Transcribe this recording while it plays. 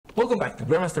Welcome back to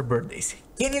Grandmaster Birthdays.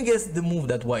 Can you guess the move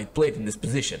that White played in this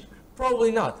position?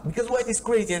 Probably not, because White is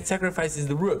crazy and sacrifices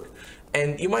the rook.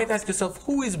 And you might ask yourself,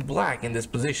 who is Black in this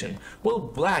position? Well,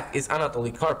 Black is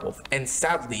Anatoly Karpov, and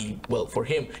sadly, well, for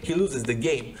him, he loses the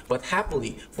game. But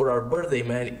happily, for our birthday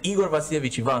man, Igor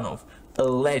Ivanov, a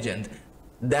legend,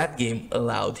 that game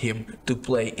allowed him to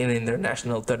play in an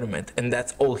international tournament, and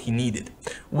that's all he needed.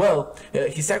 Well,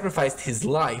 he sacrificed his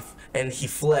life and he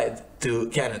fled to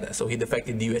Canada, so he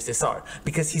defected the USSR,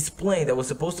 because his plane that was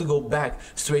supposed to go back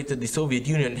straight to the Soviet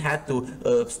Union had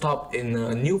to stop in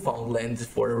Newfoundland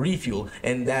for a refuel,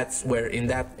 and that's where, in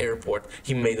that airport,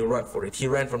 he made a run for it. He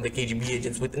ran from the KGB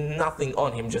agents with nothing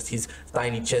on him, just his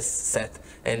tiny chess set,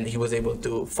 and he was able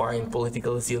to find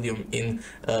political asylum in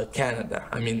Canada.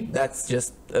 I mean, that's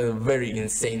just a very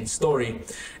insane story,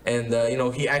 and you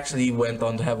know, he actually went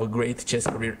on to have a great chess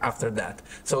career after that.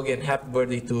 So again, happy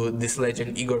birthday to this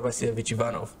legend, Igor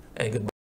Ivanov, and goodbye.